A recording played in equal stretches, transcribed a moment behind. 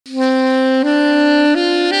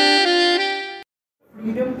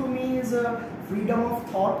freedom of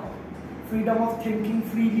thought, freedom of thinking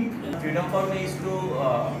freely. Freedom for me is to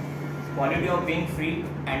quality of being free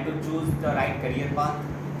and to choose the right career path,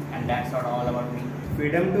 and that's all about me.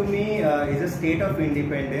 Freedom to me is a state of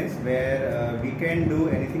independence where we can do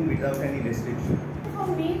anything without any restriction. For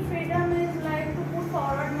me, freedom is like to put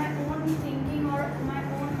forward my own thinking or my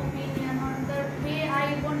own opinion, or the way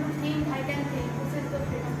I want to think, I can think. This is the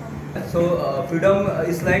freedom for me. So freedom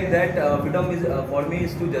is like that. Freedom is for me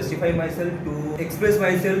is to justify myself, to express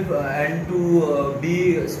myself, and to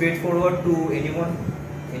be straightforward to anyone,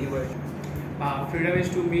 anywhere. Freedom is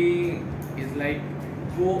to me is like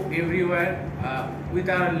go everywhere with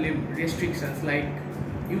our restrictions. Like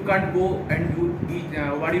you can't go and do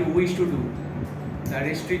what you wish to do. The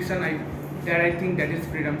restriction, I think that is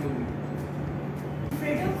freedom to me.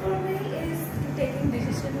 Freedom for me is taking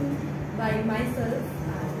decision by myself.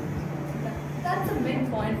 That's the main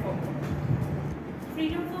point for me.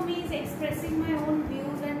 Freedom for me is expressing my own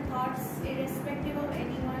views and thoughts irrespective of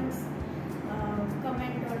anyone's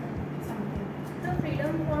comment or something. The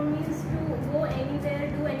freedom for me is to go anywhere,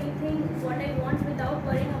 do anything what I want without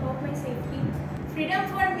worrying about my safety. Freedom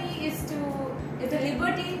for me is the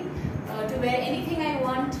liberty to wear anything